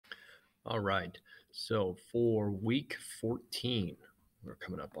All right. So for week 14, we're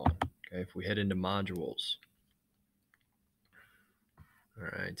coming up on. Okay. If we head into modules, all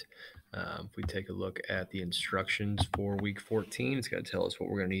right. If we take a look at the instructions for week 14, it's going to tell us what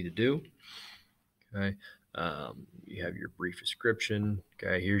we're going to need to do. Okay. You have your brief description.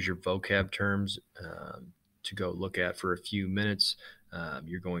 Okay. Here's your vocab terms to go look at for a few minutes.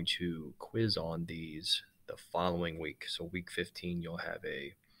 You're going to quiz on these the following week. So week 15, you'll have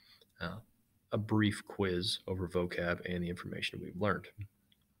a brief quiz over vocab and the information we've learned.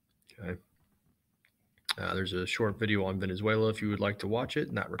 Okay. There's a short video on Venezuela if you would like to watch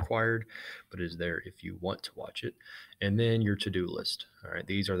it, not required, but is there if you want to watch it. And then your to-do list. All right,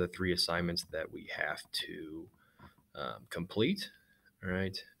 these are the 3 assignments that we have to complete. All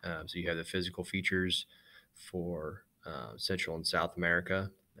right, so you have the physical features for Central and South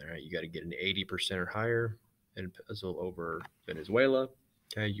America. All right, you got to get an 80% or higher in puzzle over Venezuela.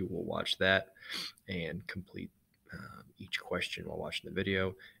 Okay, you will watch that and complete each question while watching the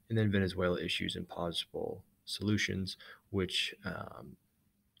video. And then Venezuela issues and possible solutions, which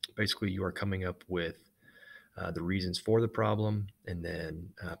basically you are coming up with the reasons for the problem and then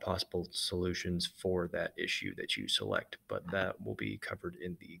possible solutions for that issue that you select. But that will be covered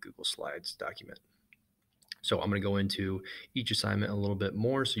in the Google Slides document. So I'm going to go into each assignment a little bit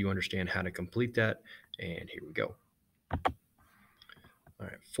more so you understand how to complete that. And here we go. All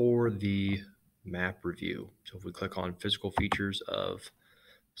right, for the map review. So if we click on physical features of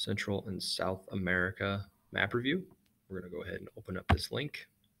Central and South America map review, we're going to go ahead and open up this link,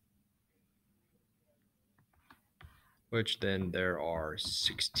 which then there are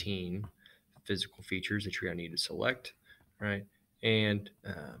 16 physical features that you're going to need to select, right? And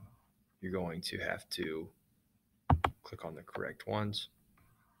you're going to have to click on the correct ones.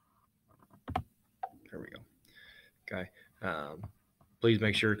 There we go. Okay. Please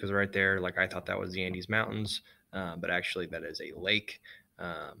make sure, because right there, like I thought that was the Andes Mountains, but actually that is a lake.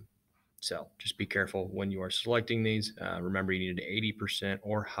 So just be careful when you are selecting these. Remember, you need an 80%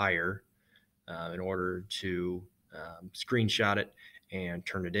 or higher in order to screenshot it and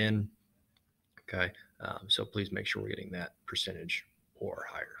turn it in. Okay. So please make sure we're getting that percentage or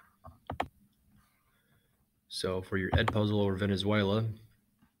higher. So for your Edpuzzle over Venezuela,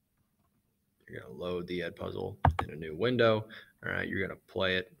 you're going to load the Edpuzzle in a new window. All right. You're going to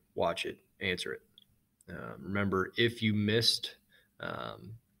play it, watch it, answer it. Remember, if you missed a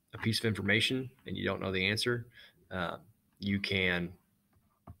piece of information and you don't know the answer, you can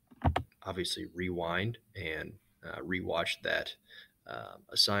obviously rewind and rewatch that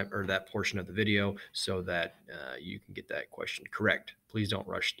assignment or that portion of the video so that you can get that question correct. Please don't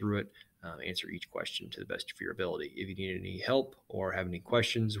rush through it. Answer each question to the best of your ability. If you need any help or have any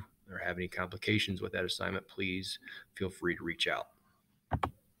questions or have any complications with that assignment, please feel free to reach out.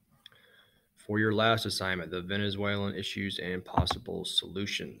 For your last assignment, the Venezuelan issues and possible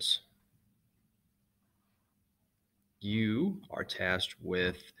solutions, you are tasked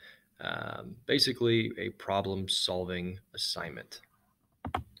with basically a problem-solving assignment.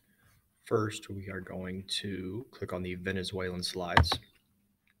 First, we are going to click on the Venezuelan slides.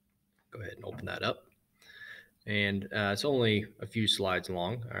 Go ahead and open that up. And it's only a few slides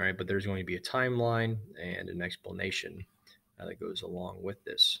long, all right, but there's going to be a timeline and an explanation that goes along with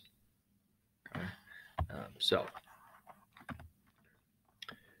this. Okay.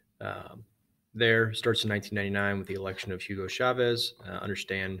 There starts in 1999 with the election of Hugo Chavez.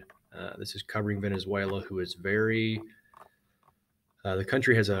 Understand this is covering Venezuela, who is very, the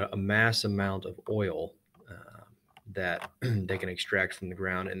country has a mass amount of oil that they can extract from the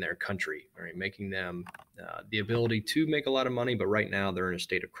ground in their country, right, making them the ability to make a lot of money, but right now they're in a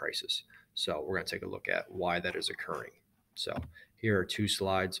state of crisis. So we're going to take a look at why that is occurring. So here are 2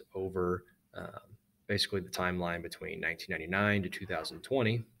 slides over basically the timeline between 1999 to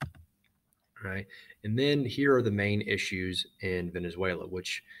 2020. Right. And then here are the main issues in Venezuela,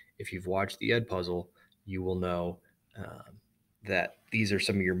 which if you've watched the Edpuzzle, you will know that these are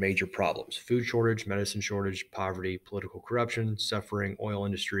some of your major problems: food shortage, medicine shortage, poverty, political corruption, suffering, oil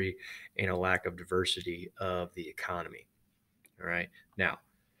industry, and a lack of diversity of the economy. All right. Now,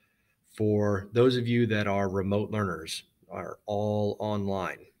 for those of you that are remote learners, are all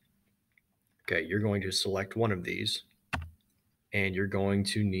online, okay, you're going to select one of these and you're going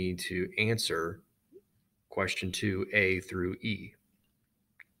to need to answer question 2A through E.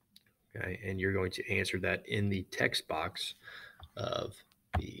 Okay, and you're going to answer that in the text box of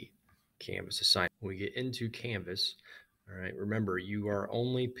the Canvas assignment. When we get into Canvas, all right, remember you are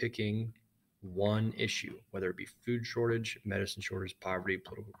only picking one issue, whether it be food shortage, medicine shortage, poverty,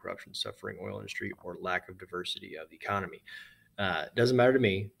 political corruption, suffering, oil industry, or lack of diversity of the economy. Doesn't matter to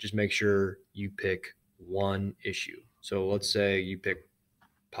me. Just make sure you pick one issue. So let's say you pick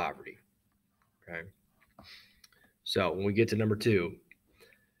poverty. Okay. So when we get to number two,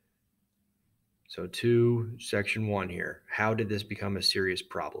 so two, section one here, how did this become a serious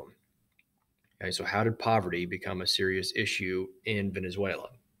problem? Okay, so how did poverty become a serious issue in Venezuela?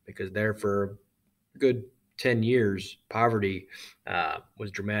 Because there for a good 10 years, poverty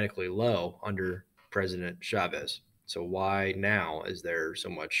was dramatically low under President Chavez. So why now is there so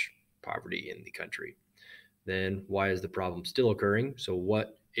much poverty in the country? Then why is the problem still occurring? So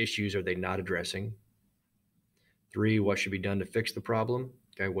what issues are they not addressing? Three, what should be done to fix the problem?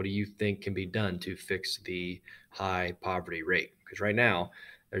 Okay, what do you think can be done to fix the high poverty rate? Because right now,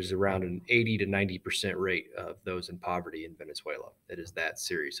 there's around an 80 to 90% rate of those in poverty in Venezuela. It is that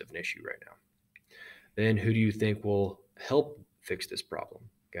serious of an issue right now. Then who do you think will help fix this problem?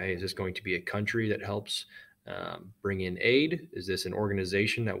 Okay, is this going to be a country that helps bring in aid? Is this an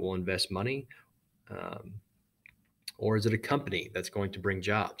organization that will invest money? Um, or is it a company that's going to bring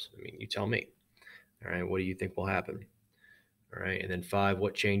jobs? I mean, you tell me. All right, what do you think will happen? All right, and then five,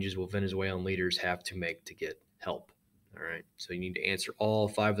 what changes will Venezuelan leaders have to make to get help? All right, so you need to answer all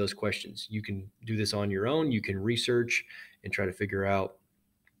five of those questions. You can do this on your own. You can research and try to figure out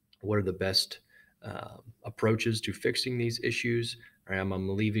what are the best approaches to fixing these issues. All right,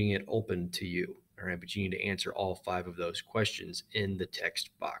 I'm leaving it open to you. All right, but you need to answer all five of those questions in the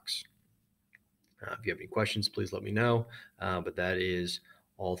text box. If you have any questions, please let me know. But that is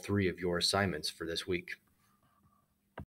all three of your assignments for this week.